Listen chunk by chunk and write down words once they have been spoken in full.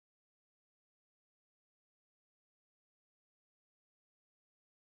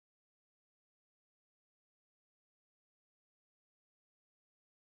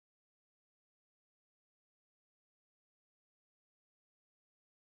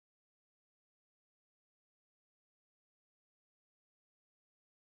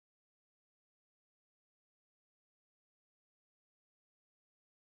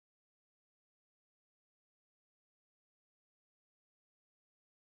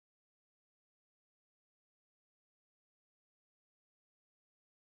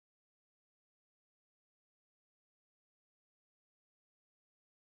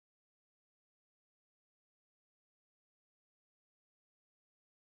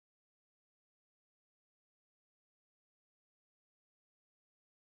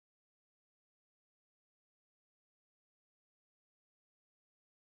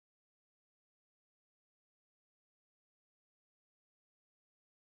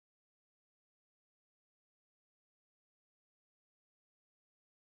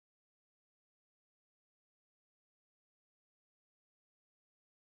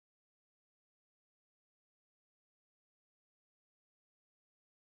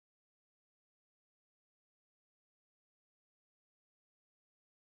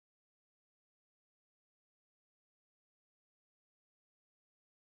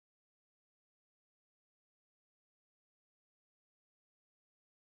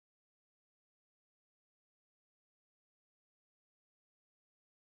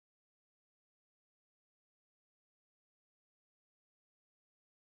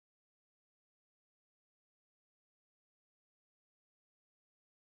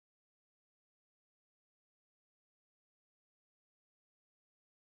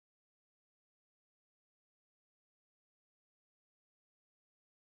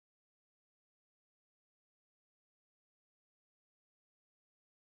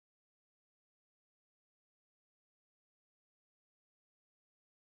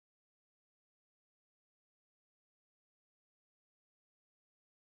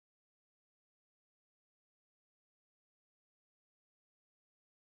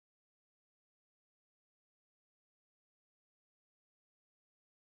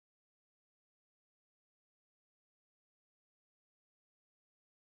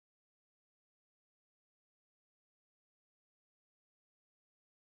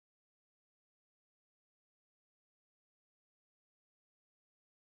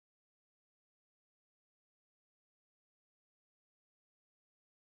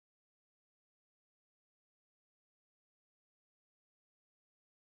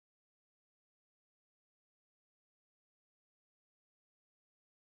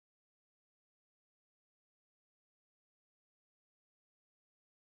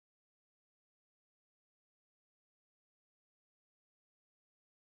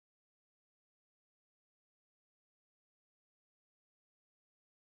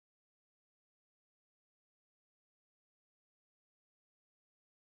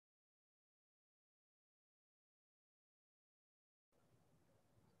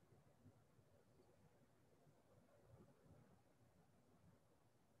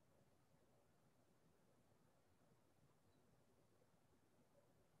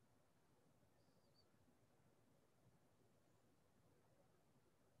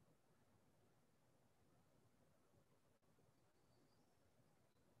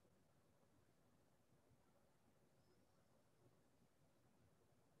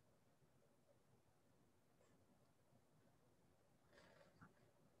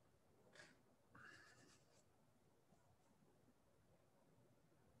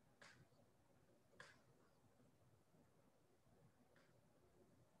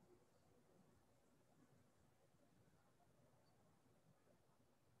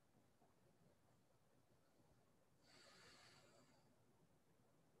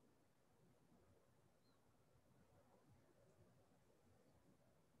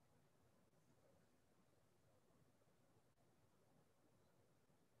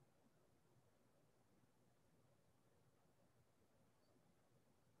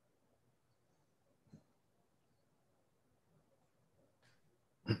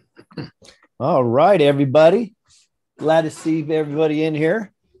All right, everybody. Glad to see everybody in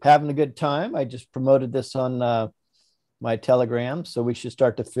here having a good time. I just promoted this on my Telegram, so we should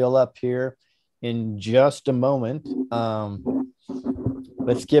start to fill up here in just a moment.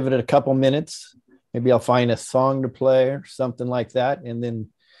 Let's give it a couple minutes. Maybe I'll find a song to play or something like that, and then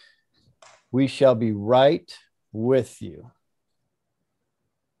we shall be right with you.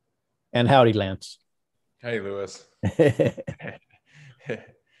 And howdy, Lance. Hey, Lewis.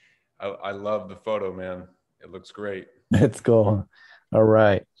 I love the photo, man. It looks great. Let's go. All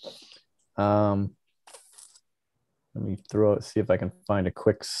right. Let me see if I can find a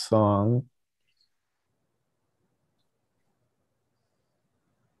quick song.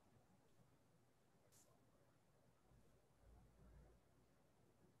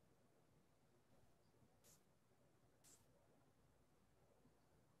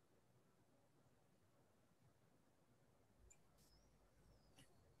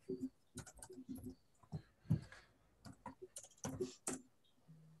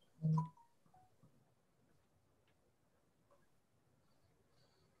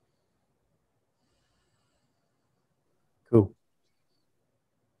 Cool.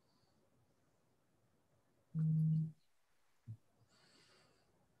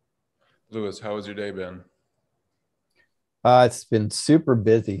 Lewis, how has your day been? It's been super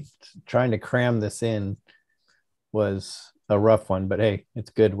busy. Trying to cram this in was a rough one, but hey, it's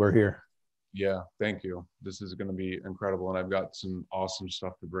good. We're here. Yeah, thank you. This is going to be incredible, and I've got some awesome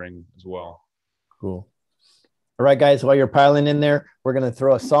stuff to bring as well. Cool. All right, guys, while you're piling in there, we're going to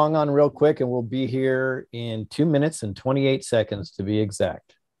throw a song on real quick, and we'll be here in 2 minutes and 28 seconds to be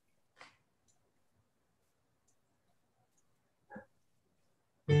exact.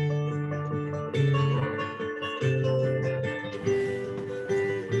 If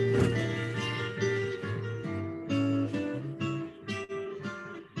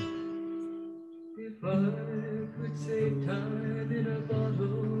I could save time in a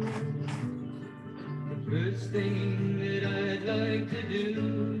bottle, the first thing that I'd like to do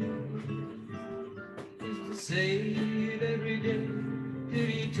is to save every day till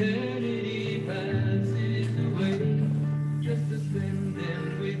eternity passes away, just to spend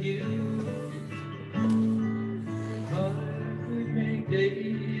them with you. If I could make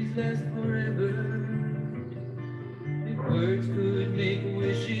days last forever, if words could make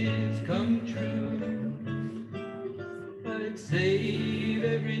wishes come true, I'd save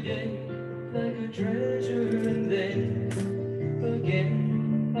every day like a treasure, and then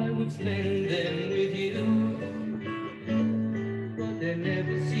again I would spend them with you. But there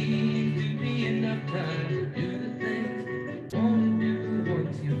never seems to be enough time to do the things you want to do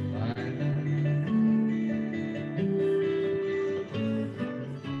once you find them.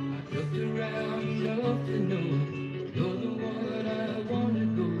 I've looked around enough to know you're the one I want to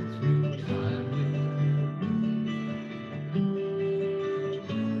go through time with.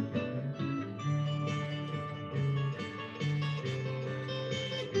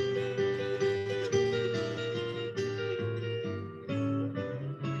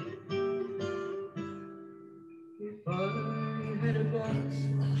 If I had a box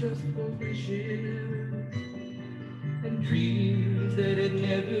just for wishes and dreams that had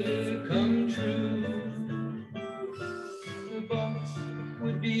never come true, the box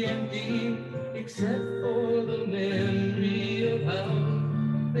would be empty except for the memory of how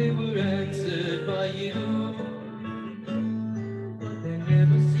they were answered by you. But there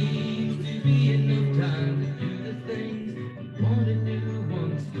never seems to be enough time to do the things you want to do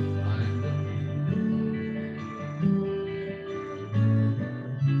once you find them.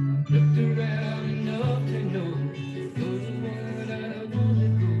 Looked around enough to know you're the one I want to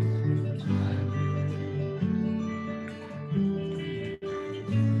go through time.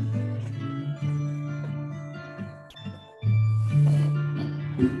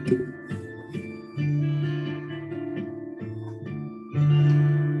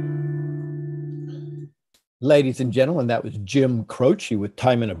 Ladies and gentlemen, that was Jim Croce with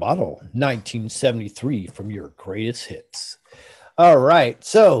Time in a Bottle, 1973, from your greatest hits. All right,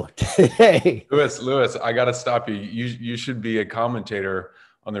 so today, Lewis, I got to stop you. You should be a commentator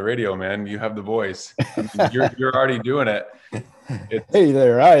on the radio, man. You have the voice. I mean, you're already doing it. Hey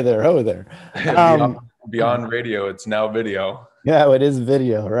there, hi there, ho there. Beyond radio, it's now video. Yeah, it is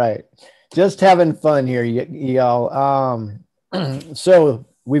video, right? Just having fun here, y'all. So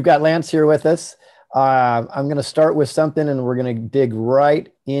we've got Lance here with us. I'm going to start with something, and we're going to dig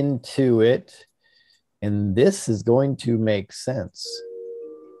right into it. And this is going to make sense.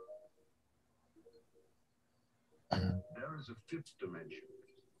 There is a fifth dimension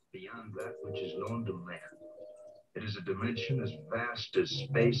beyond that which is known to man. It is a dimension as vast as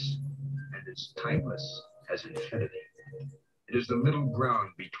space and is timeless as infinity. It is the middle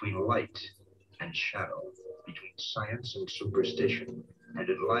ground between light and shadow, between science and superstition, and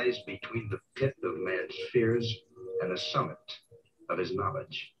it lies between the pit of man's fears and the summit of his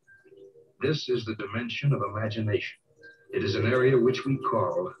knowledge. This is the dimension of imagination. It is an area which we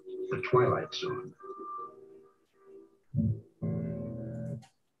call the Twilight Zone.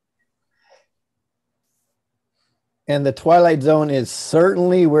 And the Twilight Zone is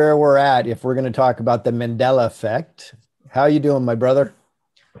certainly where we're at if we're going to talk about the Mandela Effect. How you doing, my brother?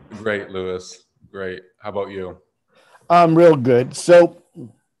 Great, Lewis. Great. How about you? I'm real good. So,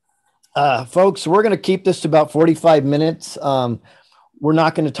 folks, we're going to keep this to about 45 minutes. We're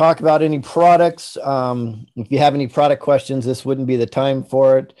not going to talk about any products. If you have any product questions, this wouldn't be the time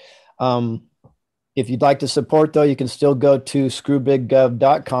for it. If you'd like to support, though, you can still go to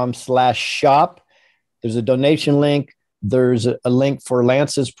screwbiggov.com/shop. There's a donation link. There's a link for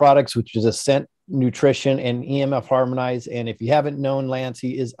Lance's products, which is Ascent Nutrition and EMF Harmonize. And if you haven't known Lance,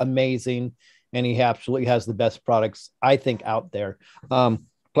 he is amazing. And he absolutely has the best products, I think, out there. Plus,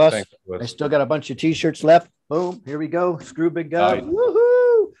 Thanks, I still got a bunch of t-shirts left. Boom, here we go. Screw Big Gov. Nice.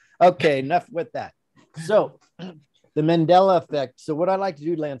 Woohoo! Okay, enough with that. So the Mandela Effect. So what I like to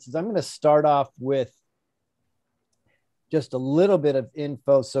do, Lance, is I'm going to start off with just a little bit of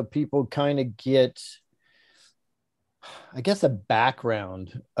info so people kind of get, I guess, a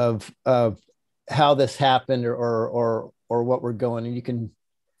background of how this happened or what we're going. And you can,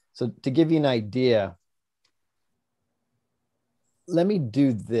 so to give you an idea, let me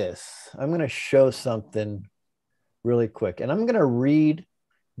do this. I'm going to show something really quick, and I'm going to read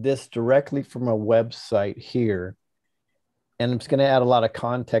this directly from a website here. And I'm just going to add a lot of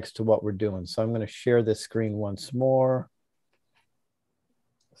context to what we're doing. So I'm going to share this screen once more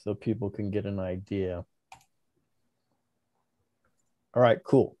so people can get an idea. All right,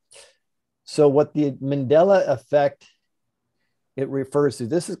 cool. So what the Mandela Effect, it refers to,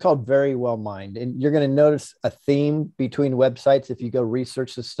 this is called Very Well Mind. And you're going to notice a theme between websites if you go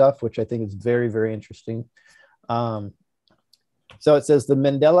research this stuff, which I think is very, very interesting. So it says the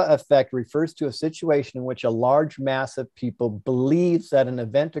Mandela Effect refers to a situation in which a large mass of people believes that an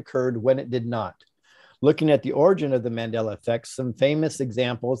event occurred when it did not. Looking at the origin of the Mandela Effect, some famous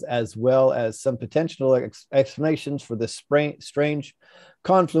examples, as well as some potential explanations for this strange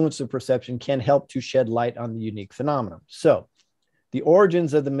confluence of perception, can help to shed light on the unique phenomenon. So the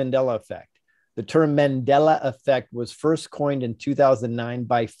origins of the Mandela Effect. The term Mandela Effect was first coined in 2009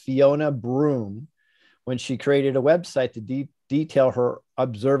 by Fiona Broome when she created a website to detail her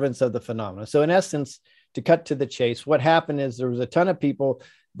observance of the phenomena. So in essence, to cut to the chase, what happened is there was a ton of people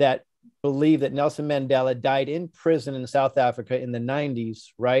that believe that Nelson Mandela died in prison in South Africa in the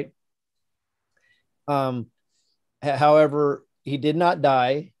 90s, right? However, he did not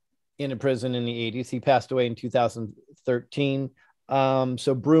die in a prison in the 80s. He passed away in 2013.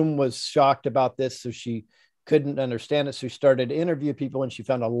 So Broome was shocked about this, so she couldn't understand it. So she started to interview people, and she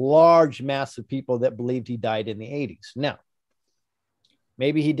found a large mass of people that believed he died in the 80s. Now,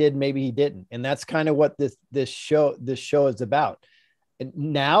 maybe he did, maybe he didn't. And that's kind of what this show is about. And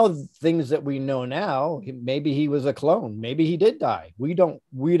now, things that we know now, maybe he was a clone, maybe he did die. We don't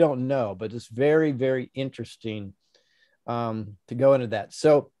know, but it's very, very interesting to go into that.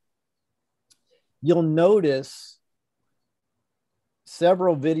 So you'll notice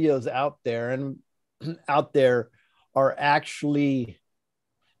several videos out there, and out there are actually,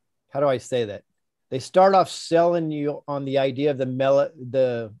 how do I say that? They start off selling you on the idea of the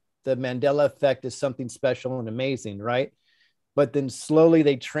Mandela Effect is something special and amazing, right? But then slowly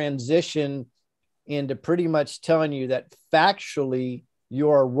they transition into pretty much telling you that factually you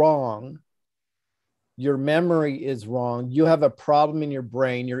are wrong. Your memory is wrong. You have a problem in your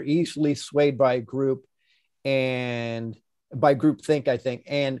brain. You're easily swayed by a group and by groupthink, I think.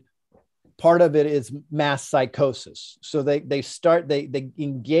 And part of it is mass psychosis. So they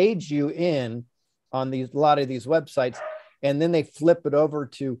engage you in on a lot of these websites, and then they flip it over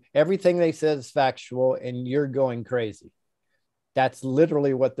to everything they say is factual and you're going crazy. That's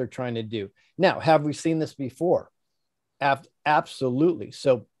literally what they're trying to do. Now, have we seen this before? Absolutely.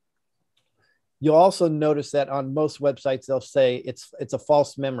 So you'll also notice that on most websites, they'll say it's a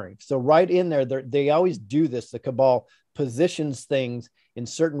false memory. So right in there, they always do this. The cabal positions things in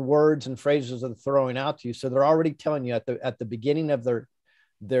certain words and phrases that they're throwing out to you. So they're already telling you at the beginning of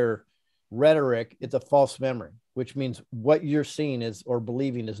their rhetoric, it's a false memory, which means what you're seeing is or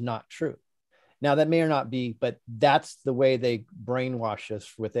believing is not true. Now, that may or not be, but that's the way they brainwash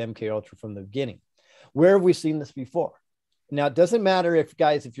us with MK Ultra from the beginning. Where have we seen this before? Now, it doesn't matter if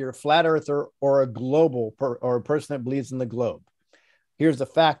you're a flat earther or a global or a person that believes in the globe. Here's the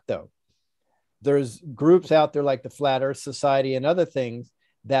fact, though. there's groups out there like the Flat Earth Society and other things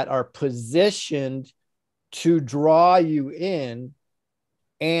that are positioned to draw you in.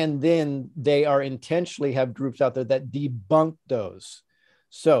 And then they are intentionally have groups out there that debunk those.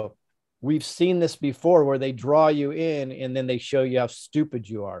 So we've seen this before where they draw you in and then they show you how stupid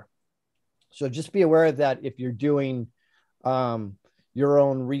you are. So just be aware of that if you're doing your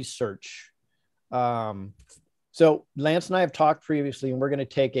own research. So Lance and I have talked previously, and we're going to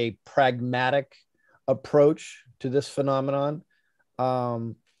take a pragmatic approach to this phenomenon.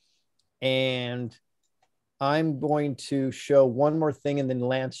 And I'm going to show one more thing, and then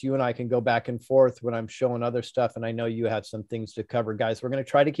Lance, you and I can go back and forth when I'm showing other stuff. And I know you have some things to cover, guys. We're going to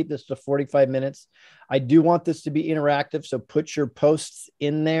try to keep this to 45 minutes. I do want this to be interactive, so put your posts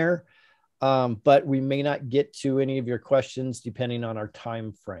in there. But we may not get to any of your questions depending on our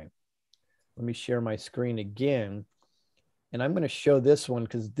time frame. Let me share my screen again. And I'm going to show this one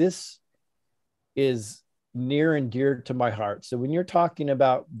because this is near and dear to my heart. So when you're talking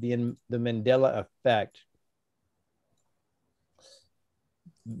about the Mandela effect,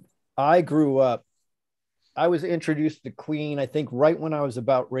 I grew up, I was introduced to Queen, I think right when I was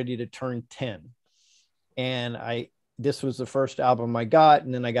about ready to turn 10. And this was the first album I got.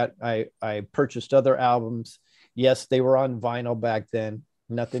 And then I purchased other albums. Yes, they were on vinyl back then.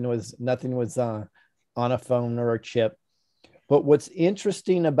 Nothing was on a phone or a chip. But what's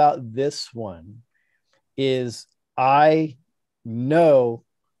interesting about this one is I know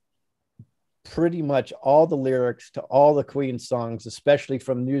pretty much all the lyrics to all the Queen songs, especially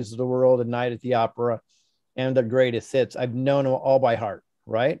from News of the World and Night at the Opera and their greatest hits. I've known them all by heart,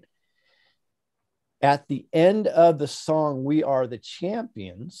 right? At the end of the song, We Are the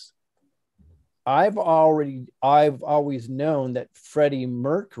Champions, I've always known that Freddie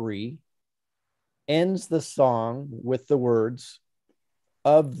Mercury ends the song with the words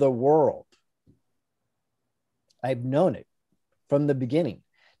of the world. I've known it from the beginning.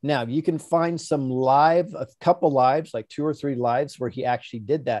 Now you can find a couple lives, like 2 or 3 lives where he actually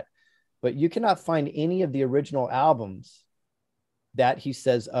did that, but you cannot find any of the original albums that he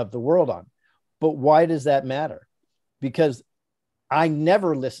says of the world on. But why does that matter? Because I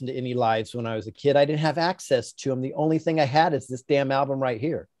never listened to any lives when I was a kid. I didn't have access to them. The only thing I had is this damn album right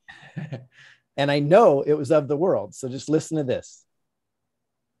here. And I know it was of the world. So just listen to this.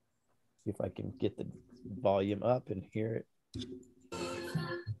 See if I can get the volume up and hear it.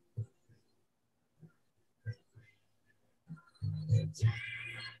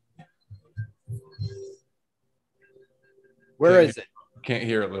 Where is it? Can't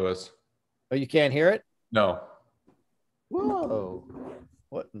hear it, Lewis. Oh, you can't hear it? No. Whoa.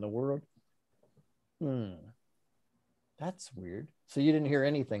 What in the world? That's weird. So you didn't hear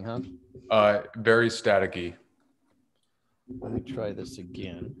anything, huh? Very staticky. Let me try this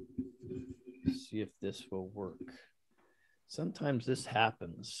again. See if this will work. Sometimes this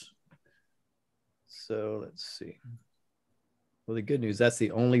happens. So let's see. Well, the good news, that's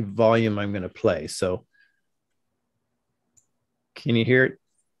the only volume I'm going to play. So can you hear it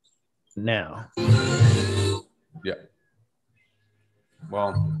now? Yeah.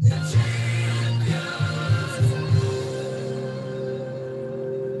 Well.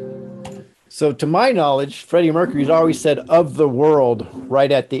 So to my knowledge, Freddie Mercury's always said of the world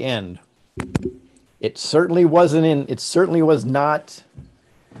right at the end. It certainly was not.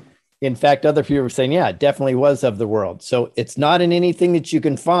 In fact, other people were saying, yeah, it definitely was of the world. So it's not in anything that you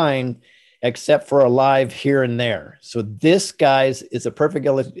can find except for a live here and there. So this, guys, is a perfect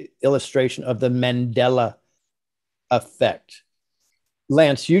illustration of the Mandela effect.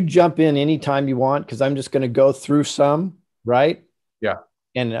 Lance, you jump in anytime you want, because I'm just going to go through some, right? Yeah.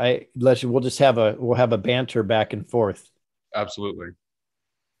 And we'll have a banter back and forth. Absolutely.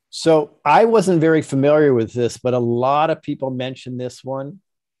 So I wasn't very familiar with this, but a lot of people mention this one.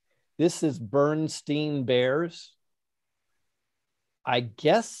 This is Bernstein Bears. I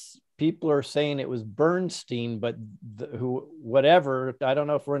guess people are saying it was Bernstein, but whatever. I don't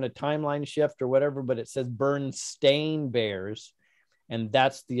know if we're in a timeline shift or whatever, but it says Bernstein Bears, and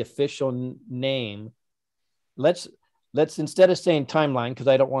that's the official name. Let's instead of saying timeline, because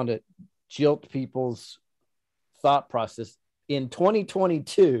I don't want to jilt people's thought process. In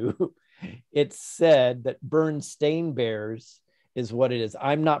 2022, it said that Bernstein Bears is what it is.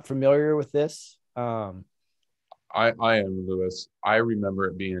 I'm not familiar with this. I am, Lewis. I remember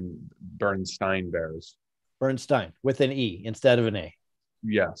it being Bernstein Bears. Bernstein with an E instead of an A.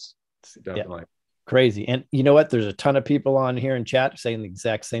 Yes, definitely. Yeah. Crazy. And you know what? There's a ton of people on here in chat saying the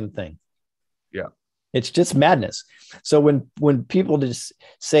exact same thing. Yeah. It's just madness. So when people just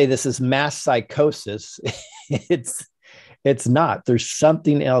say this is mass psychosis, it's not. There's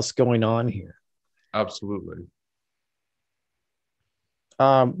something else going on here. Absolutely.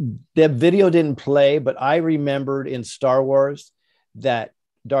 The video didn't play, but I remembered in Star Wars that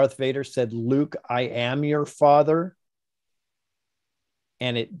Darth Vader said, "Luke, I am your father."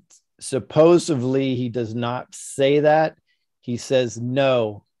 And it supposedly he does not say that. He says,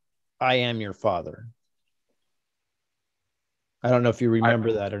 "No, I am your father." I don't know if you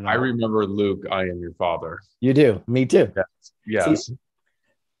remember that or I not. remember Luke, I am your father. You do. Me too. Yes. Yes. See,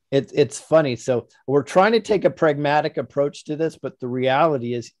 it's funny. So we're trying to take a pragmatic approach to this, but the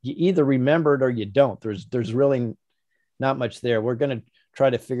reality is you either remember it or you don't. There's really not much there. We're going to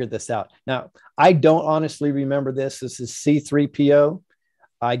try to figure this out. Now, I don't honestly remember this. This is C3PO.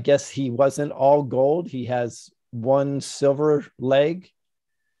 I guess he wasn't all gold. He has one silver leg.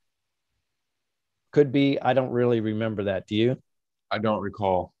 Could be. I don't really remember that. Do you? I don't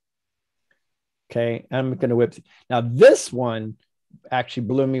recall. Okay. I'm going to whip. Now, this one actually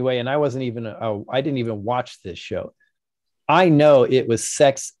blew me away. And I wasn't even, I didn't even watch this show. I know it was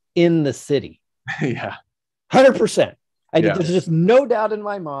Sex in the City. Yeah. 100%. There's just no doubt in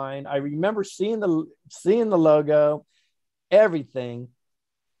my mind. I remember seeing the logo, everything.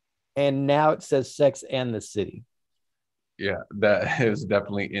 And now it says Sex and the City. Yeah, that is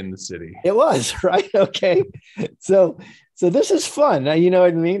definitely in the city. It was, right? Okay. So this is fun. You know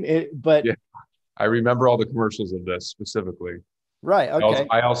what I mean? But yeah, I remember all the commercials of this specifically. Right. Okay.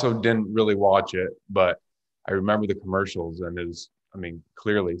 I also didn't really watch it, but I remember the commercials and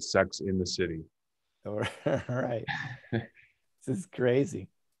clearly Sex in the City. All right. This is crazy.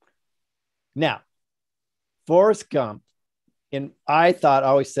 Now, Forrest Gump, I thought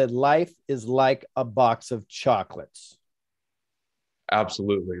always said life is like a box of chocolates.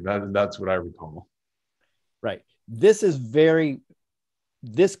 Absolutely. That's what I recall. Right. This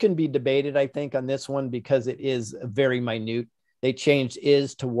can be debated, I think, on this one because it is very minute. They changed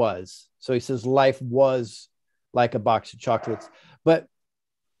is to was. So he says life was like a box of chocolates. But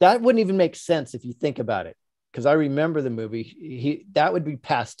that wouldn't even make sense if you think about it. Because I remember the movie, that would be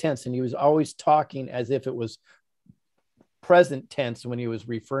past tense. And he was always talking as if it was present tense when he was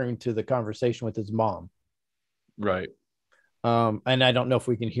referring to the conversation with his mom. Right. And I don't know if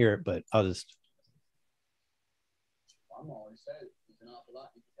we can hear it, but I'll just. I'm always said there's an awful lot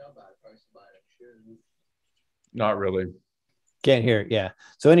you can tell about a person by it. Sure. Not really. Can't hear it. Yeah.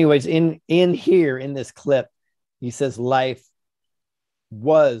 So, anyways, in here in this clip, he says life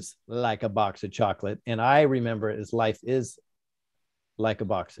was like a box of chocolate, and I remember it as life is like a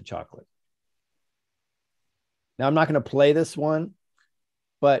box of chocolate. Now, I'm not going to play this one,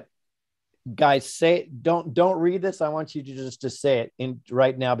 but guys, say don't read this. I want you to just to say it in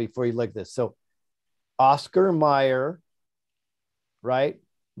right now before you look at this. So Oscar Mayer, right?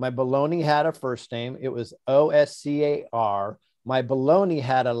 My baloney had a first name. It was Oscar. My baloney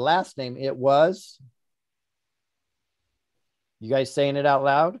had a last name. It was. You guys saying it out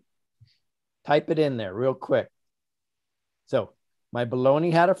loud? Type it in there real quick. So my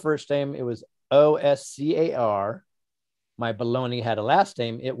baloney had a first name. It was Oscar. My baloney had a last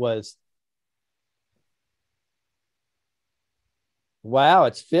name. It was. Wow,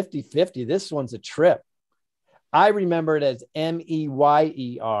 it's 50-50. This one's a trip. I remember it as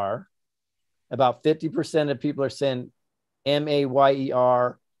Meyer. About 50% of people are saying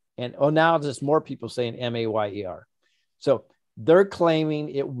Mayer. And now just more people saying Mayer. So they're claiming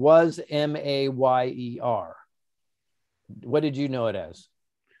it was Mayer. What did you know it as?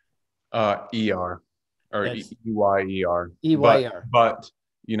 ER or Yes. EYER. EYR. But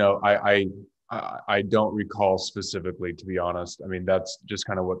I don't recall specifically, to be honest. I mean, that's just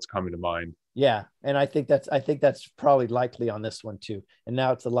kind of what's coming to mind. Yeah. And I think that's probably likely on this one too. And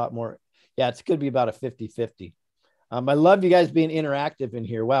now it's a lot more. Yeah, it's going to be about a 50-50. I love you guys being interactive in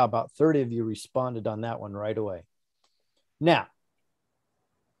here. Wow. About 30 of you responded on that one right away. Now,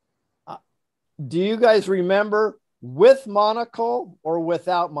 do you guys remember with monocle or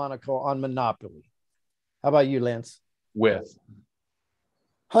without monocle on Monopoly? How about you, Lance? With.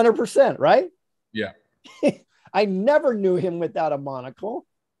 100%, right? Yeah. I never knew him without a monocle.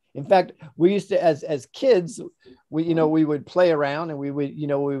 In fact, we used to, as kids, we would play around and we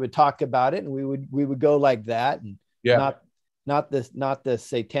would talk about it and we would go like that. And yeah. Not the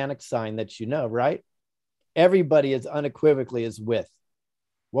satanic sign that right? Everybody is unequivocally is with.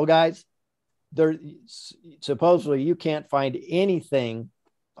 Well, guys, there supposedly you can't find anything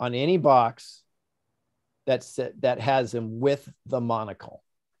on any box that has him with the monocle.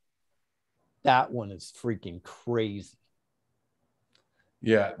 That one is freaking crazy.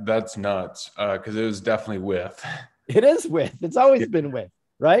 Yeah, that's nuts. Because it was definitely with. It is with. It's always been with,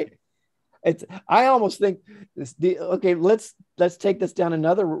 right? I almost think okay. Let's take this down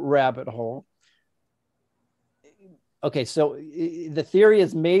another rabbit hole. okay, so the theory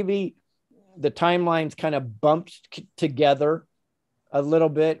is maybe the timelines kind of bumped together a little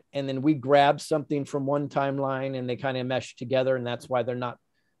bit, and then we grab something from one timeline and they kind of mesh together, and that's why they're not,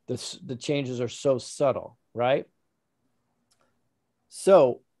 the changes are so subtle, right?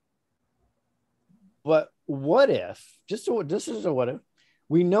 So, but what if, this is a what if,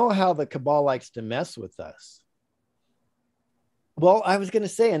 we know how the cabal likes to mess with us. Well, I was going to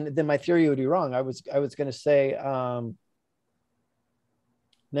say, and then my theory would be wrong. I was going to say,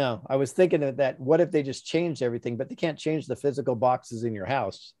 no, I was thinking of that. What if they just changed everything, but they can't change the physical boxes in your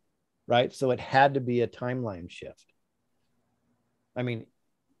house, right? So it had to be a timeline shift. I mean,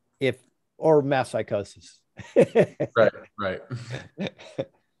 or mass psychosis. Right.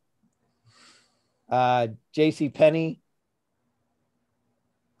 J.C. Penney.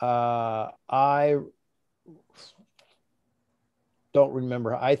 I don't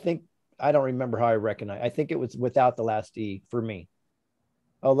remember. I don't remember how I recognize. I think it was without the last E for me.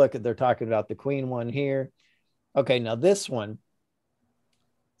 Oh, look, they're talking about the Queen one here. Okay, now this one,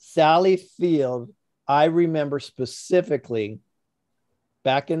 Sally Field, I remember specifically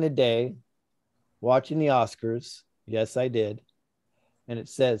back in the day watching the Oscars. Yes, I did. And it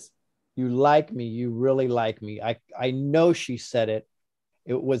says, "You like me, you really like me." I know she said it.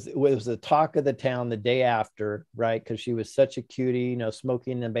 It was the talk of the town the day after, right? Because she was such a cutie,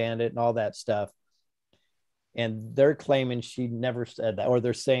 smoking the bandit and all that stuff. And they're claiming she never said that, or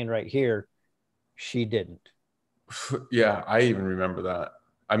they're saying right here, she didn't. Yeah, I even remember that.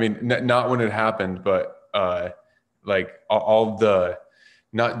 I mean, not when it happened, but like all the,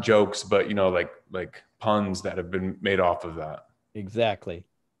 not jokes, but like puns that have been made off of that. Exactly.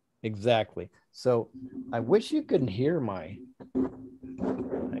 So I wish you couldn't hear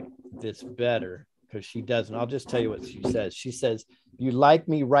this better, because she doesn't. I'll just tell you what she says. She says, "You like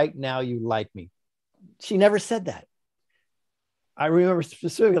me right now, you like me." She never said that. I remember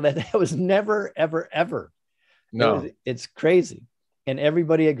specifically that was never, ever, ever. No. It's crazy. And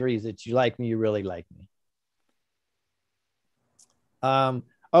everybody agrees that you like me, you really like me.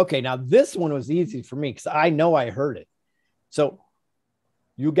 Okay, now this one was easy for me because I know I heard it. So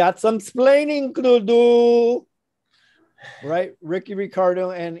you got some splaining to do, right? Ricky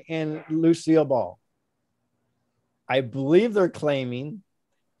Ricardo and Lucille Ball. I believe they're claiming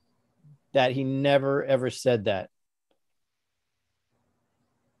that he never, ever said that.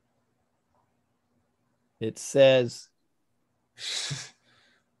 It says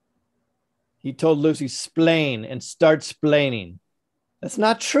he told Lucy, "Splain," and start splaining. That's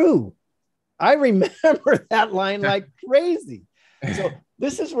not true. I remember that line like crazy. So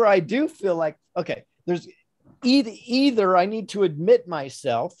this is where I do feel like, okay, there's either I need to admit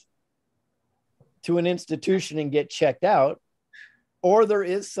myself to an institution and get checked out, or there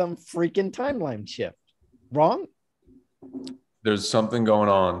is some freaking timeline shift. Wrong? There's something going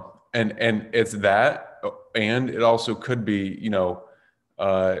on. And it's that, and it also could be,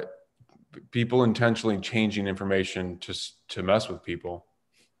 people intentionally changing information to mess with people.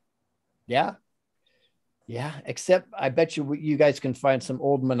 Yeah. Except I bet you guys can find some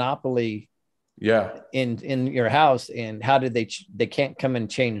old Monopoly. Yeah. In your house, and how did they can't come and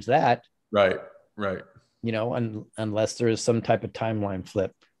change that? Right. Unless there is some type of timeline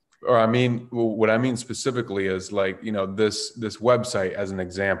flip. Or I mean, what I mean specifically is like, this website as an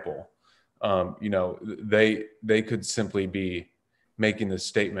example, they could simply be making this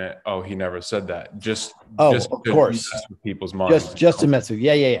statement, "Oh, he never said that." Just of course, mess with people's minds. Just a message.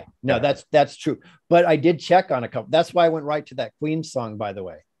 Yeah. No, yeah. That's true. But I did check on a couple. That's why I went right to that Queen song, by the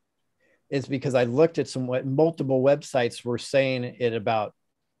way, is because I looked at multiple websites were saying it about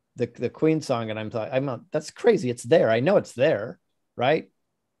the Queen song, and I'm that's crazy. It's there. I know it's there, right?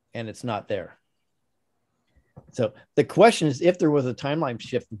 And it's not there. So the question is, if there was a timeline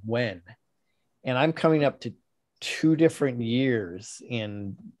shift, when? And I'm coming up to 2 different years,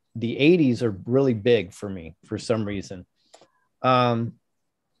 and the 80s are really big for me for some reason. We'll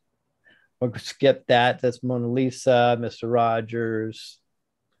skip that. That's Mona Lisa, Mr. Rogers.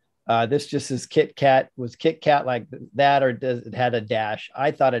 This just is Kit Kat. Was Kit Kat like that, or does it had a dash?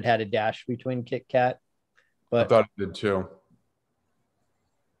 I thought it had a dash between Kit Kat, but I thought it did too.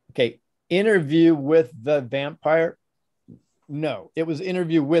 Okay, Interview with the Vampire. No, it was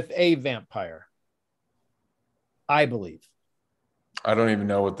Interview with a Vampire, I believe. I don't even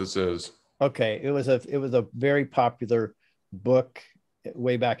know what this is. Okay, it was a very popular book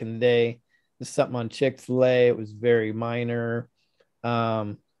way back in the day. This is something on Chick-fil-A. It was very minor.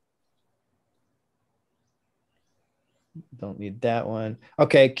 Don't need that one.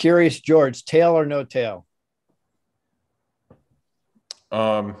 Okay, Curious George, tail or no tail?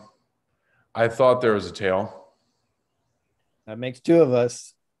 I thought there was a tail. That makes two of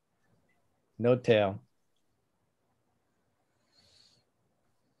us. No tail.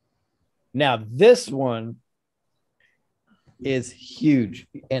 Now, this one is huge,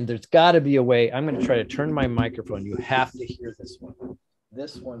 and there's got to be a way. I'm going to try to turn my microphone. You have to hear this one.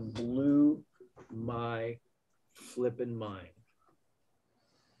 This one blew my flipping mind.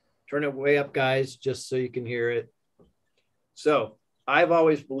 Turn it way up, guys, just so you can hear it. So I've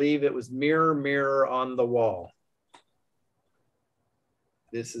always believed it was Mirror, Mirror on the Wall.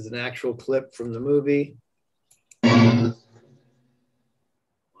 This is an actual clip from the movie. What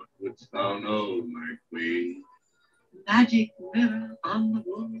wouldst thou know, my queen? Magic mirror on the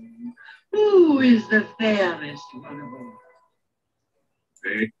wall, who is the fairest one of all?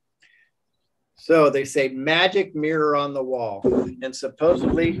 Hey, So they say magic mirror on the wall. And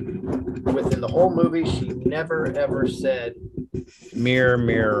supposedly within the whole movie, she never ever said mirror,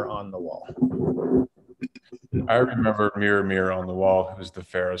 mirror on the wall. I remember Mirror, Mirror on the Wall, who's the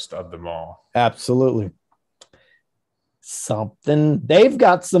fairest of them all. Absolutely. Something. They've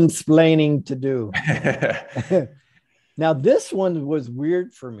got some splaining to do. Now, this one was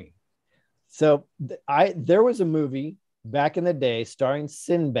weird for me. So there was a movie back in the day starring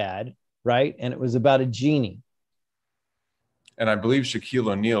Sinbad, right? And it was about a genie. And I believe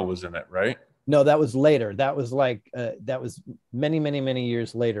Shaquille O'Neal was in it, right? No, that was later. That was like, that was many, many, many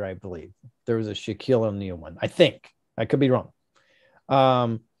years later, I believe. There was a Shaquille O'Neal one. I think. I could be wrong.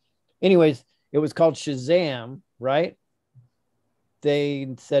 Anyways, it was called Shazam, right?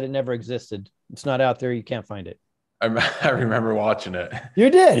 They said it never existed. It's not out there. You can't find it. I remember watching it.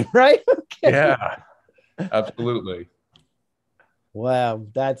 You did, right? Okay. Yeah, absolutely. Wow,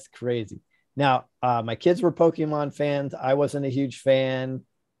 that's crazy. Now, my kids were Pokemon fans. I wasn't a huge fan.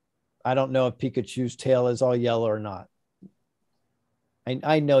 I don't know if Pikachu's tail is all yellow or not.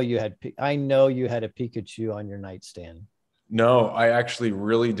 I know you had a Pikachu on your nightstand. No, I actually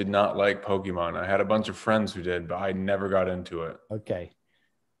really did not like Pokemon. I had a bunch of friends who did, but I never got into it. Okay.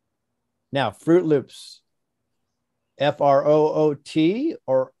 Now, Fruit Loops, F-R-O-O-T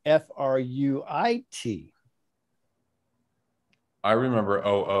or F-R-U-I-T? I remember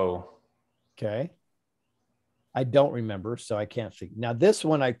OO. Okay. I don't remember, so I can't think. Now, this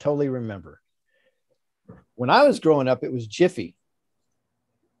one I totally remember. When I was growing up, it was Jiffy.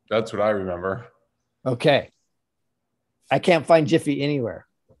 That's what I remember. Okay. I can't find Jiffy anywhere.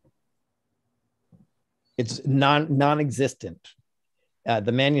 It's non-existent.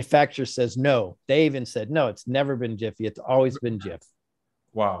 The manufacturer says no. They even said, no, it's never been Jiffy. It's always been Jif.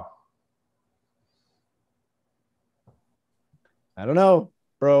 Wow. I don't know,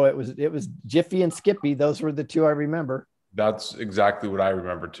 bro. It was Jiffy and Skippy. Those were the two I remember. That's exactly what I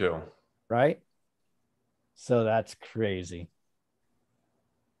remember too. Right? So that's crazy.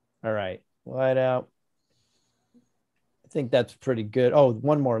 All right. What out? I think that's pretty good. Oh,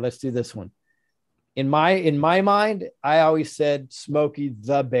 one more. Let's do this one. In my mind, I always said Smokey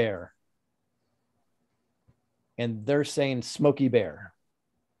the Bear. And they're saying Smokey Bear.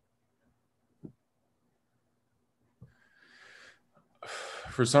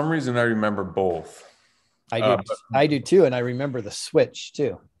 For some reason, I remember both. I do too. And I remember the switch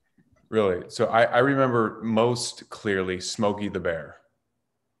too. Really? So I remember most clearly Smokey the Bear.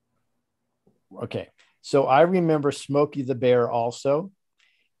 Okay. So I remember Smokey the Bear also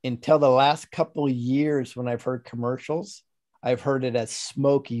until the last couple of years when I've heard commercials, I've heard it as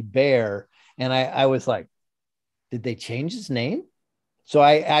Smokey Bear. And I was like, did they change his name? So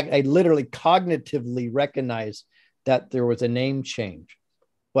I literally cognitively recognized that there was a name change.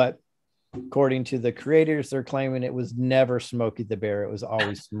 But according to the creators, they're claiming it was never Smokey the Bear. It was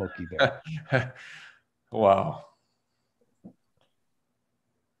always Smokey Bear. Wow.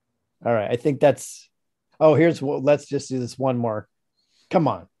 All right. I think that's, let's just do this one more. Come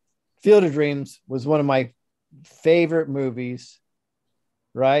on. Field of Dreams was one of my favorite movies,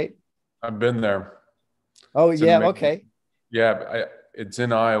 right? I've been there. Oh, yeah. Okay. Yeah. It's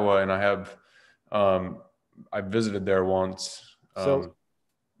in Iowa and I have, I visited there once.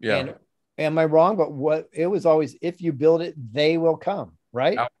 Yeah. And am I wrong? But what it was always, if you build it, they will come,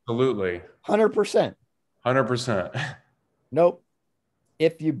 right? Absolutely. 100%. 100%. Nope.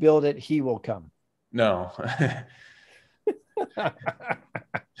 If you build it, he will come. No.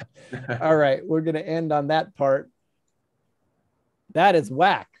 All right. We're going to end on that part. That is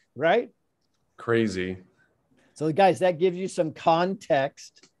whack, right? Crazy. So guys, that gives you some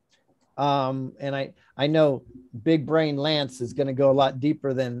context. And I know Big Brain Lance is going to go a lot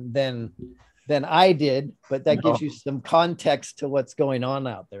deeper than I did, but that gives you some context to what's going on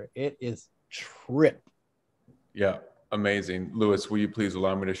out there. It is trip. Yeah. Amazing. Louis, will you please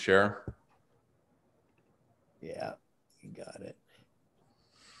allow me to share? Yeah. You got it.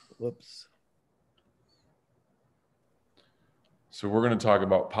 Whoops. So we're going to talk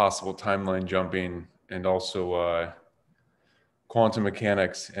about possible timeline jumping and also quantum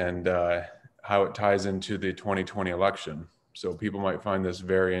mechanics and how it ties into the 2020 election. So people might find this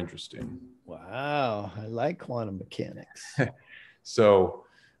very interesting. Wow, I like quantum mechanics. So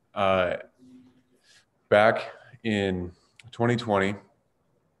back in 2020,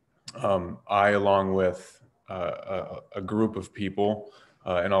 I, along with a group of people,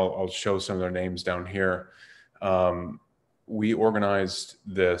 and I'll show some of their names down here, we organized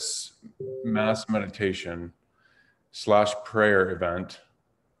this mass meditation / prayer event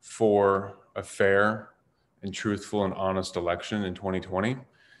for a fair and truthful and honest election in 2020.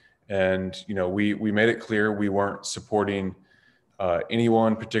 And, you know, we made it clear we weren't supporting any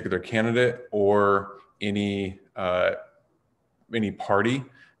one particular candidate or any party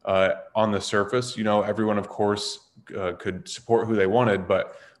on the surface. You know, everyone, of course, could support who they wanted,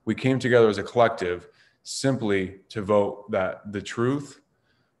 but we came together as a collective simply to vote that the truth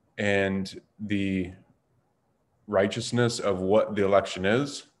and the righteousness of what the election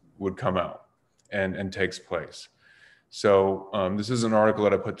is would come out and takes place. So this is an article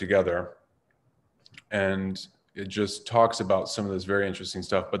that I put together, and it just talks about some of this very interesting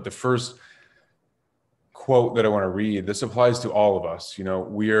stuff. But the first quote that I want to read, this applies to all of us. You know,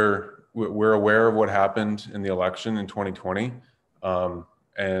 we're aware of what happened in the election in 2020,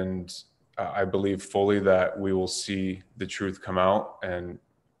 and I believe fully that we will see the truth come out, and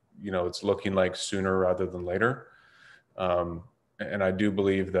you know, it's looking like sooner rather than later. And I do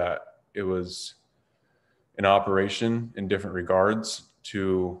believe that it was an operation in different regards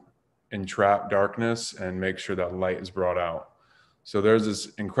to entrap darkness and make sure that light is brought out. So there's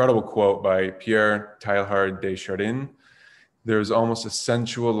this incredible quote by Pierre Teilhard de Chardin. There's almost a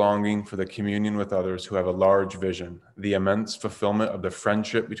sensual longing for the communion with others who have a large vision, the immense fulfillment of the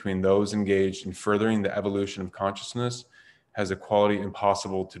friendship between those engaged in furthering the evolution of consciousness has a quality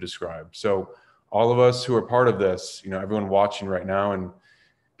impossible to describe. So all of us who are part of this, you know, everyone watching right now and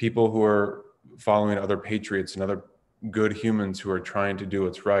people who are following other patriots and other good humans who are trying to do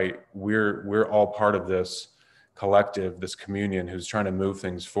what's right, we're all part of this collective, this communion who's trying to move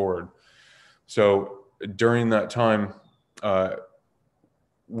things forward. So during that time,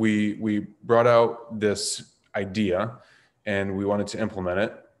 we brought out this idea and we wanted to implement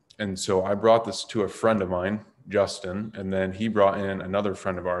it. And so I brought this to a friend of mine, Justin, and then he brought in another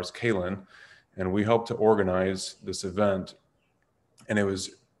friend of ours, Kaylin, and we helped to organize this event. And it was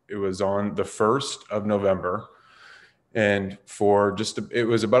on the 1st of November. And it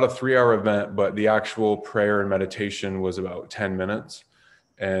was about a 3-hour event, but the actual prayer and meditation was about 10 minutes.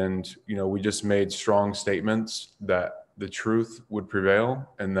 And, you know, we just made strong statements that the truth would prevail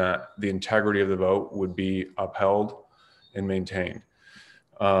and that the integrity of the vote would be upheld and maintained.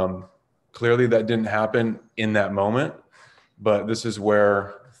 Clearly that didn't happen in that moment, but this is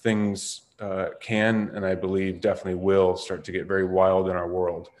where things can, and I believe definitely will, start to get very wild in our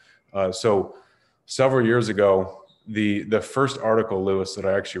world. So several years ago, the first article, Lewis, that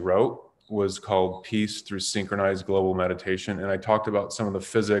I actually wrote was called Peace Through Synchronized Global Meditation. And I talked about some of the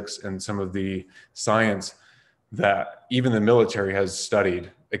physics and some of the science that even the military has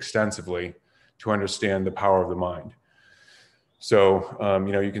studied extensively to understand the power of the mind. So,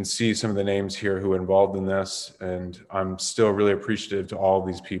 you know, you can see some of the names here who are involved in this, and I'm still really appreciative to all of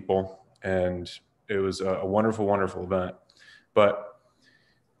these people. And it was a wonderful, wonderful event. But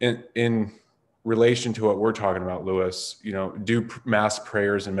in relation to what we're talking about, Lewis, you know, do mass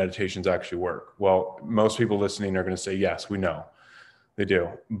prayers and meditations actually work? Well, most people listening are going to say, yes, we know they do.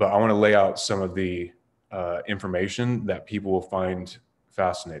 But I want to lay out some of the information that people will find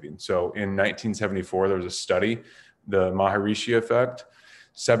fascinating. So in 1974, there was a study, the Maharishi Effect,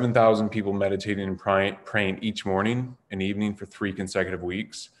 7,000 people meditating and praying each morning and evening for 3 consecutive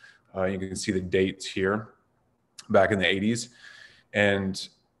weeks. You can see the dates here back in the 80s. And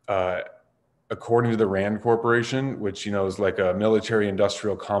according to the Rand Corporation, which, you know, is like a military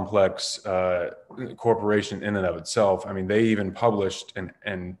industrial complex corporation in and of itself. I mean, they even published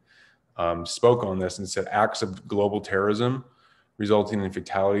and spoke on this and said acts of global terrorism resulting in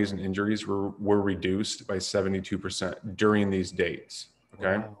fatalities and injuries were reduced by 72% during these dates.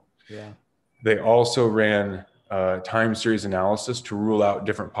 Okay. Wow. Yeah. They also ran time series analysis to rule out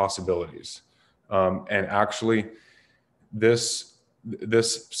different possibilities. And actually this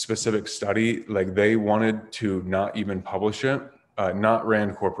specific study, like they wanted to not even publish it, not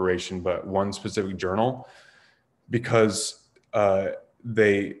Rand Corporation, but one specific journal, because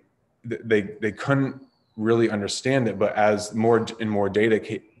they couldn't really understand it. But as more and more data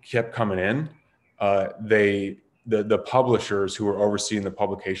kept coming in, they the publishers who were overseeing the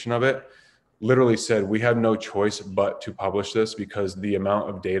publication of it literally said, we had no choice but to publish this because the amount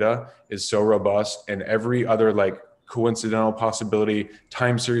of data is so robust, and every other like coincidental possibility,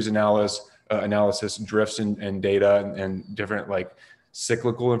 time series analysis, drifts in data and different like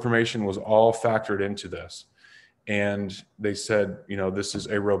cyclical information was all factored into this. And they said, this is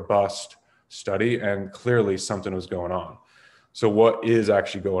a robust study and clearly something was going on. So what is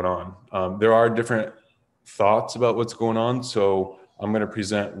actually going on? There are different thoughts about what's going on. So I'm going to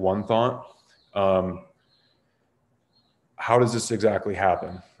present one thought. How does this exactly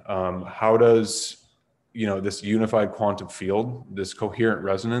happen? How does, this unified quantum field, this coherent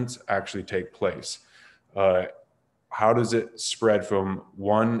resonance actually take place? How does it spread from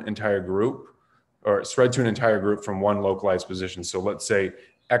one entire group, or spread to an entire group from one localized position? So let's say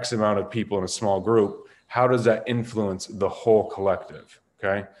X amount of people in a small group, how does that influence the whole collective?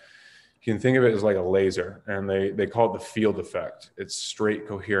 Okay. You can think of it as like a laser, and they call it the field effect. It's straight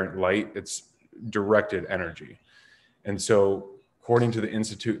coherent light. It's directed energy. And so according to the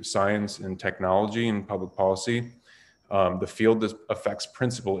Institute of Science and Technology and Public Policy, the field effects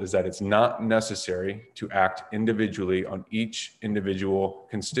principle is that it's not necessary to act individually on each individual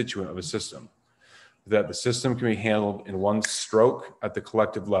constituent of a system, that the system can be handled in one stroke at the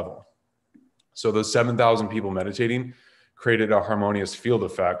collective level. So those 7,000 people meditating created a harmonious field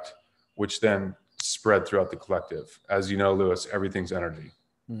effect, which then spread throughout the collective. As you know, Lewis, everything's energy.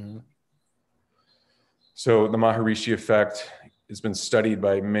 Mm-hmm. So the Maharishi effect has been studied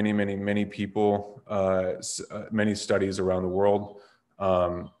by many, many, many people, many studies around the world.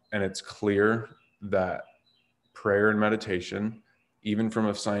 And it's clear that prayer and meditation, even from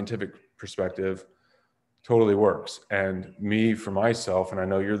a scientific perspective, totally works. And me, for myself, and I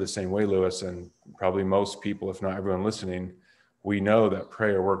know you're the same way, Lewis, and probably most people, if not everyone listening, we know that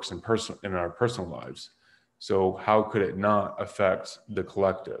prayer works in our personal lives. So how could it not affect the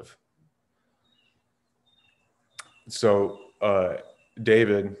collective? So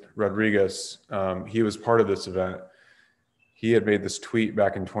David Rodriguez, he was part of this event. He had made this tweet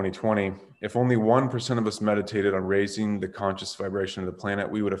back in 2020. If only 1% of us meditated on raising the conscious vibration of the planet,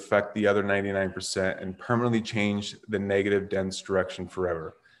 we would affect the other 99% and permanently change the negative, dense direction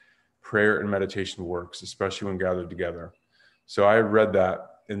forever. Prayer and meditation works, especially when gathered together. So I read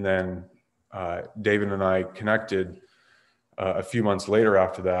that, and then David and I connected a few months later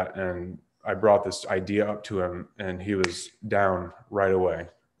after that, and I brought this idea up to him, and he was down right away.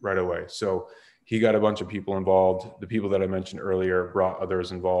 So he got a bunch of people involved. The people that I mentioned earlier brought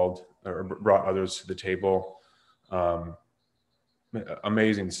others involved, or brought others to the table.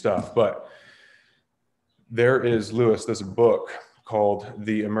 Amazing stuff. But there is, Lewis, this book called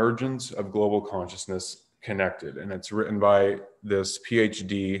The Emergence of Global Consciousness Connected. And it's written by this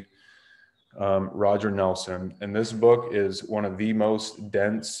PhD, Roger Nelson. And this book is one of the most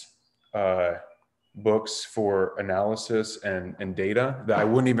dense books for analysis and data that I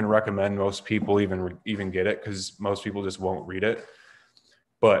wouldn't even recommend most people even get it, because most people just won't read it.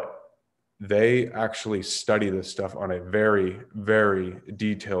 But they actually study this stuff on a very, very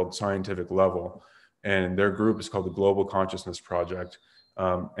detailed scientific level. And their group is called the Global Consciousness Project.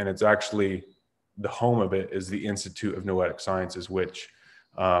 And it's actually, the home of it is the Institute of Noetic Sciences, which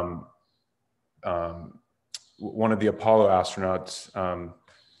one of the Apollo astronauts,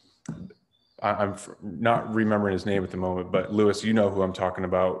 I'm not remembering his name at the moment, but Lewis, you know who I'm talking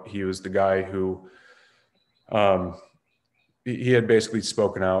about. He was the guy who, he had basically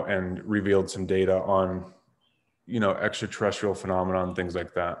spoken out and revealed some data on, extraterrestrial phenomena and things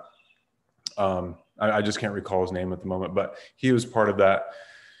like that. I just can't recall his name at the moment, but he was part of that.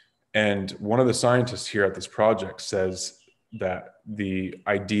 And one of the scientists here at this project says that the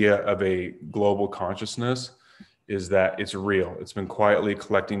idea of a global consciousness is that it's real. It's been quietly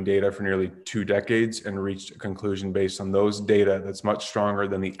collecting data for nearly 2 decades and reached a conclusion based on those data that's much stronger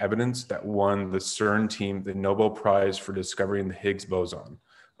than the evidence that won the CERN team the Nobel Prize for discovering the Higgs boson.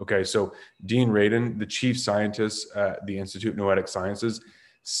 Okay, so Dean Radin, the chief scientist at the Institute of Noetic Sciences,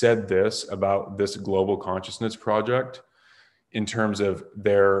 said this about this global consciousness project in terms of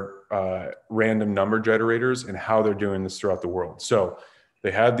their random number generators and how they're doing this throughout the world. So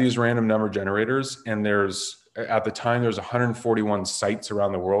they had these random number generators, and at the time, there's 141 sites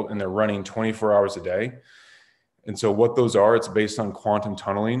around the world, and they're running 24 hours a day. And so what those are, it's based on quantum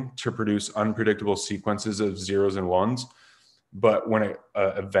tunneling to produce unpredictable sequences of zeros and ones. But when an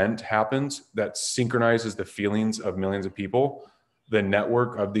event happens that synchronizes the feelings of millions of people, the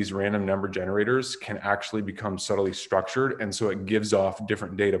network of these random number generators can actually become subtly structured. And so it gives off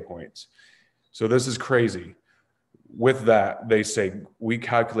different data points. So this is crazy. with that, they say we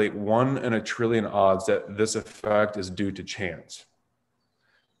calculate 1 in a trillion odds that this effect is due to chance.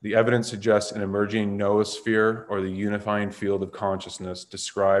 The evidence suggests an emerging noosphere, or the unifying field of consciousness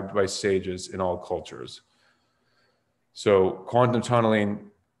described by sages in all cultures. So quantum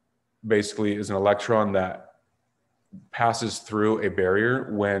tunneling basically is an electron that passes through a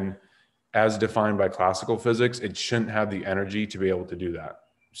barrier when, as defined by classical physics, it shouldn't have the energy to be able to do that.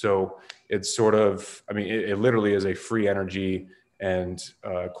 So it's sort of, I mean, it literally is a free energy and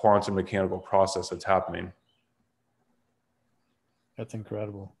quantum mechanical process that's happening. That's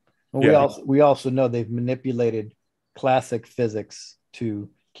incredible. And Yeah. we also know they've manipulated classic physics to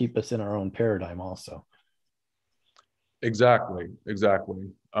keep us in our own paradigm also. Exactly.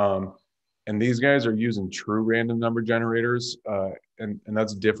 And these guys are using true random number generators, and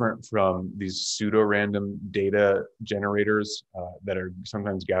that's different from these pseudo-random data generators that are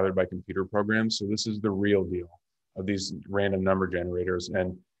sometimes gathered by computer programs. So this is the real deal of these random number generators.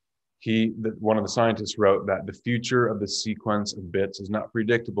 And one of the scientists wrote that the future of the sequence of bits is not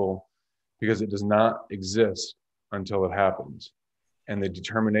predictable because it does not exist until it happens. And the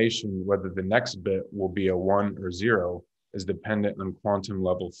determination whether the next bit will be a 1 or 0 is dependent on quantum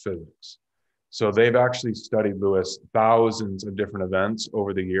level physics. So they've actually studied, Lewis, thousands of different events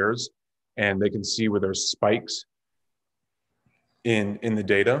over the years, and they can see where there's spikes in the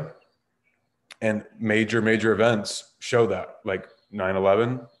data. And major events show that, like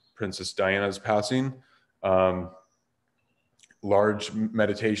 9/11, Princess Diana's passing, large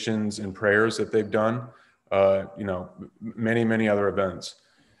meditations and prayers that they've done, many other events.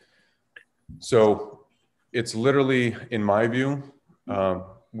 So it's literally, in my view,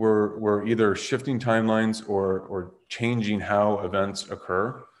 we're either shifting timelines or changing how events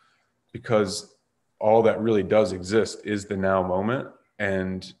occur, because all that really does exist is the now moment,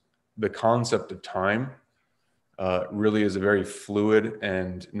 and the concept of time really is a very fluid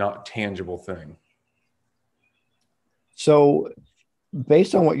and not tangible thing. So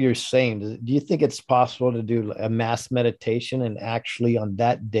based on what you're saying, do you think it's possible to do a mass meditation and actually on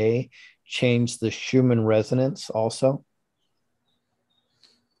that day change the Schumann resonance also?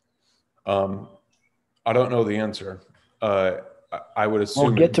 I don't know the answer. I would assume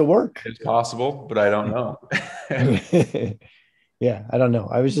Well, get to work. It's possible, but I don't know. Yeah, I don't know.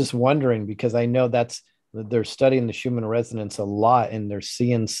 I was just wondering because I know they're studying the Schumann resonance a lot, and they're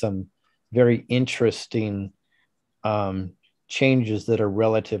seeing some very interesting changes that are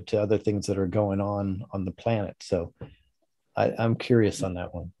relative to other things that are going on the planet. So I'm curious on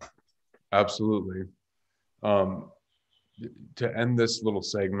that one. Absolutely. To end this little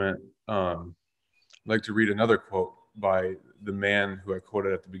segment, I'd like to read another quote by the man who I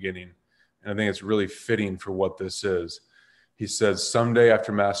quoted at the beginning. And I think it's really fitting for what this is. He says, "Someday,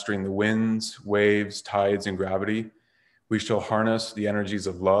 after mastering the winds, waves, tides, and gravity, we shall harness the energies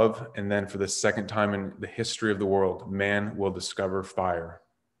of love. And then for the second time in the history of the world, man will discover fire."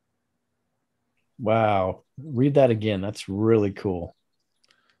 Wow. Read that again. That's really cool.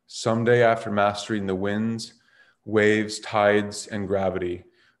 "Someday, after mastering the winds, waves, tides, and gravity,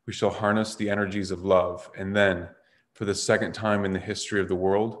 we shall harness the energies of love. And then, for the second time in the history of the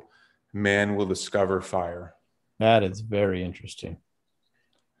world, man will discover fire." That is very interesting.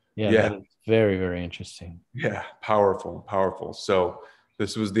 Yeah. That is very, very interesting. Yeah, powerful. So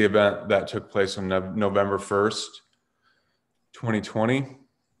this was the event that took place on November 1st, 2020,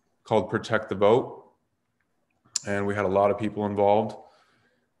 called Protect the Vote. And we had a lot of people involved,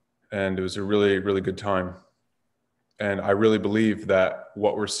 and it was a really, really good time. And I really believe that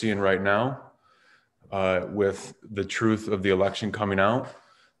what we're seeing right now, with the truth of the election coming out,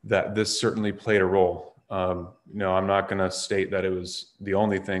 that this certainly played a role. I'm not going to state that it was the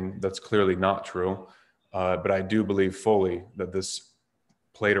only thing. That's clearly not true. But I do believe fully that this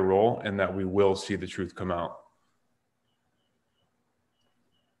played a role and that we will see the truth come out.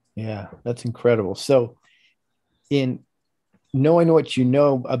 Yeah, that's incredible. So, in knowing what you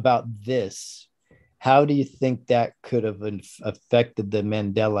know about this, how do you think that could have affected the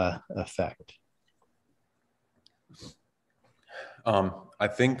Mandela effect? I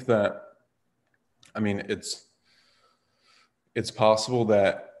think that, it's possible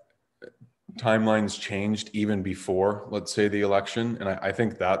that timelines changed even before, let's say, the election. And I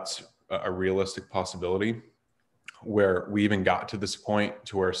think that's a realistic possibility, where we even got to this point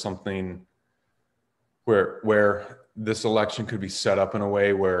to where where this election could be set up in a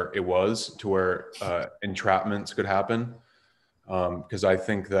way where it was to where entrapments could happen. Because I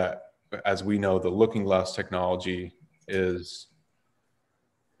think that, as we know, the looking glass technology is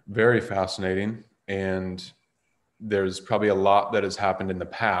very fascinating, and there's probably a lot that has happened in the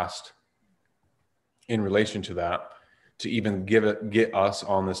past in relation to that. to even get us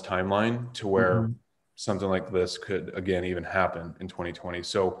on this timeline to where Mhm. something like this could again even happen in 2020.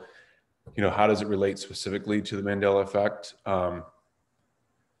 So, you know, how does it relate specifically to the Mandela effect?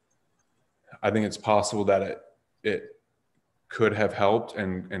 I think it's possible that it could have helped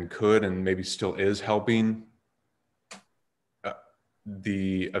and could and maybe still is helping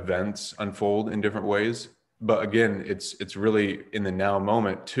the events unfold in different ways. But again, it's really in the now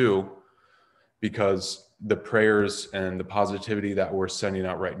moment too, because the prayers and the positivity that we're sending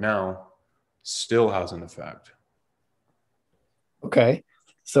out right now still has an effect. Okay.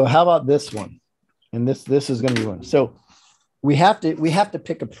 So how about this one? And this is going to be one. So we have to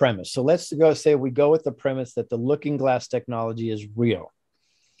pick a premise. So let's go say we go with the premise that the looking glass technology is real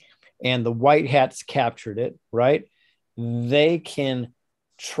and the white hats captured it, right? They can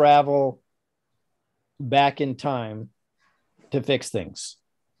travel back in time to fix things.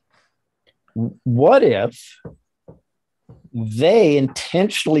 What if they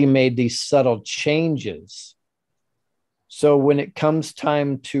intentionally made these subtle changes so when it comes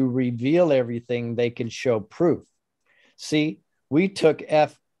time to reveal everything, they can show proof? See, we took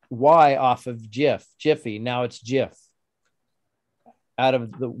FY off of Jiffy. Now it's Jiff. Out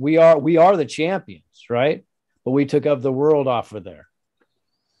of the we are the champions, right? But we took of the world off of there.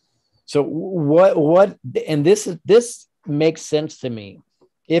 So what and this makes sense to me.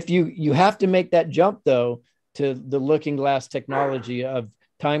 If you have to make that jump though to the looking glass technology of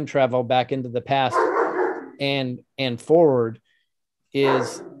time travel back into the past and forward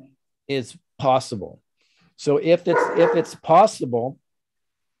is possible. So if it's possible,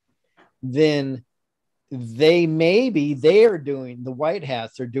 then they are doing, the white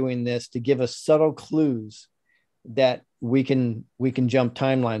hats are doing this to give us subtle clues that we can jump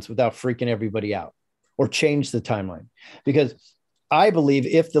timelines without freaking everybody out or change the timeline. Because I believe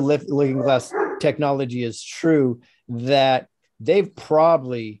if the looking glass technology is true, that they've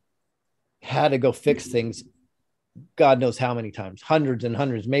probably had to go fix things God knows how many times, hundreds and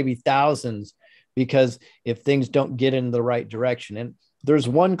hundreds, maybe thousands, because if things don't get in the right direction. And there's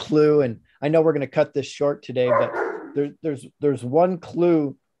one clue, and I know we're going to cut this short today, but there's one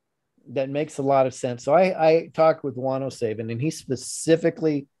clue that makes a lot of sense. So I talked with Wano Saban, and he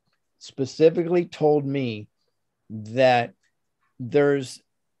specifically told me that there's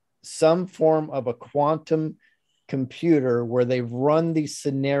some form of a quantum computer where they've run these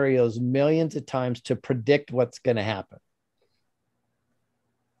scenarios millions of times to predict what's going to happen.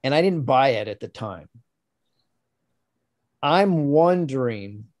 And I didn't buy it at the time. I'm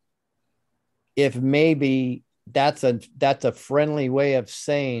wondering if maybe that's a friendly way of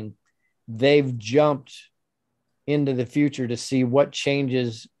saying they've jumped into the future to see what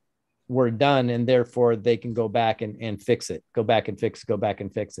changes were done, and therefore they can go back and fix it, go back and fix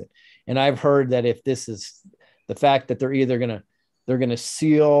it. And I've heard that if this is the fact that they're either they're going to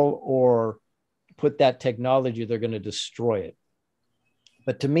seal or put that technology, they're going to destroy it.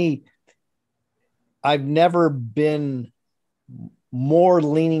 But to me, I've never been more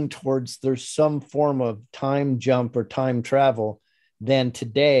leaning towards there's some form of time jump or time travel than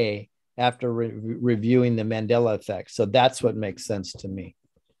today after reviewing the Mandela effect. So that's what makes sense to me.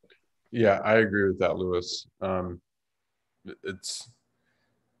 Yeah, I agree with that, Lewis. It's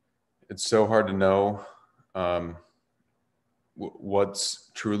so hard to know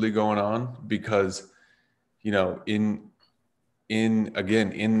what's truly going on, because, you know, in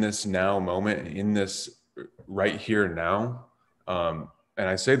this now moment, in this right here now, and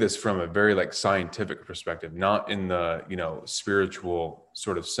I say this from a very like scientific perspective, not in the, you know, spiritual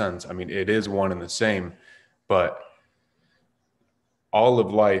sort of sense. I mean, it is one and the same, but all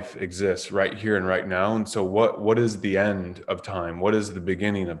of life exists right here and right now. And so what is the end of time? What is the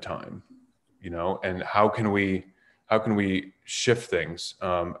beginning of time? You know, and how can we shift things?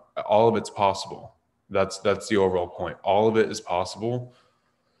 All of it's possible. That's the overall point. All of it is possible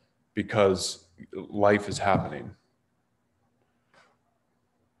because life is happening.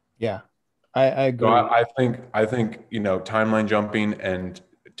 Yeah, I agree. So I think, you know, timeline jumping and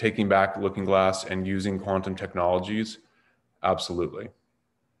taking back looking glass and using quantum technologies, absolutely.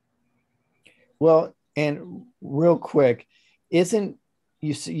 Well, and real quick, isn't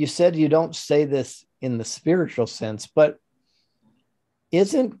you said you don't say this in the spiritual sense, but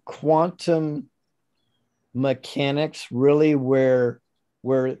isn't quantum mechanics really where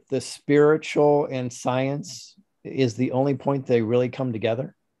the spiritual and science is the only point they really come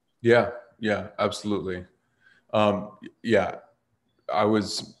together? Yeah, absolutely. Yeah, I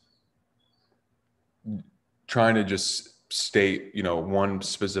was trying to just state, you know, one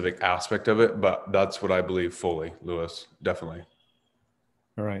specific aspect of it, but that's what I believe fully, Lewis. Definitely.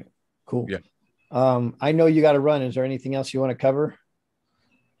 All right, cool. Yeah. I know you got to run. Is there anything else you want to cover?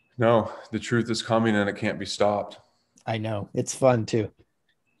 No, the truth is coming and it can't be stopped. I know it's fun too.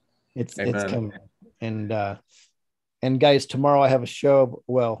 It's Amen. coming. And guys, tomorrow I have a show.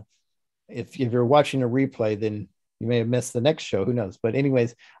 Well, if you're watching a replay, then you may have missed the next show. Who knows? But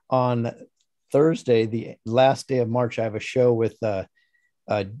anyways, on Thursday, the last day of March, I have a show with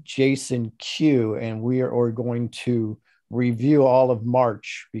Jason Q, and we are going to review all of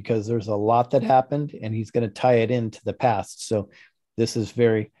March because there's a lot that happened, and he's going to tie it into the past. So this is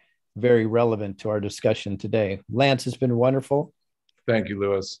very, very relevant to our discussion today. Lance, has been wonderful. Thank you,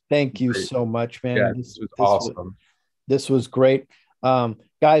 Lewis. Thank you Great. so much, man. Yeah, this was awesome. This was great.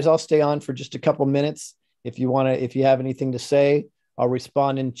 Guys, I'll stay on for just a couple minutes. If you have anything to say, I'll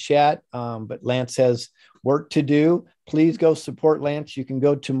respond in chat. But Lance has work to do. Please go support Lance. You can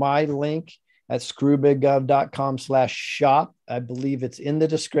go to my link at screwbiggov.com/shop. I believe it's in the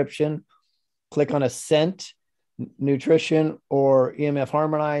description. Click on Ascent Nutrition or EMF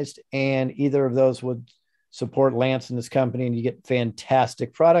Harmonized, and either of those would support Lance and his company, and you get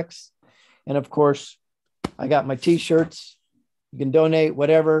fantastic products. And of course, I got my t-shirts. You can donate,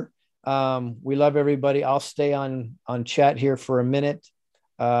 whatever. We love everybody. I'll stay on chat here for a minute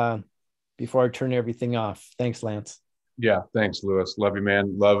before I turn everything off. Thanks, Lance. Yeah, thanks, Lewis. Love you,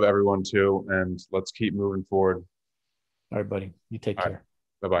 man. Love everyone too. And let's keep moving forward. All right, buddy. You take care.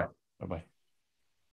 Bye-bye. Bye-bye.